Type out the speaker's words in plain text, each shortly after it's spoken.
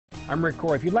I'm Rick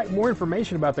Corey. If you'd like more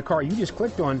information about the car you just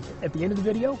clicked on at the end of the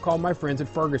video, call my friends at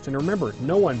Ferguson. Remember,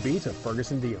 no one beats a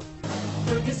Ferguson deal.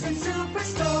 Ferguson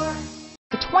Superstore.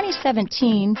 The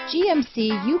 2017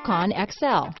 GMC Yukon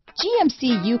XL.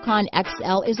 GMC Yukon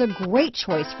XL is a great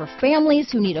choice for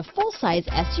families who need a full-size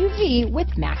SUV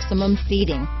with maximum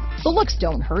seating. The looks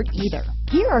don't hurt either.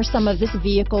 Here are some of this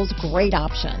vehicle's great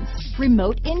options: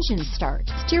 remote engine start,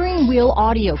 steering wheel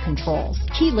audio controls,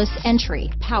 keyless entry,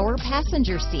 power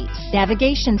passenger seat,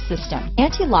 navigation system,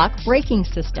 anti-lock braking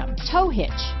system, tow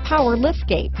hitch, power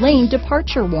liftgate, lane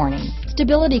departure warning,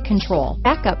 stability control,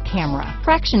 backup camera,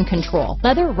 traction control,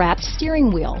 leather-wrapped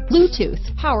steering wheel,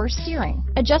 Bluetooth, power steering,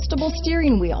 adjustable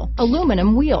steering wheel,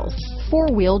 aluminum wheels,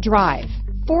 four-wheel drive,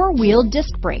 four-wheel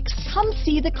disc brakes. Come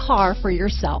see the car for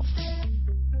yourself.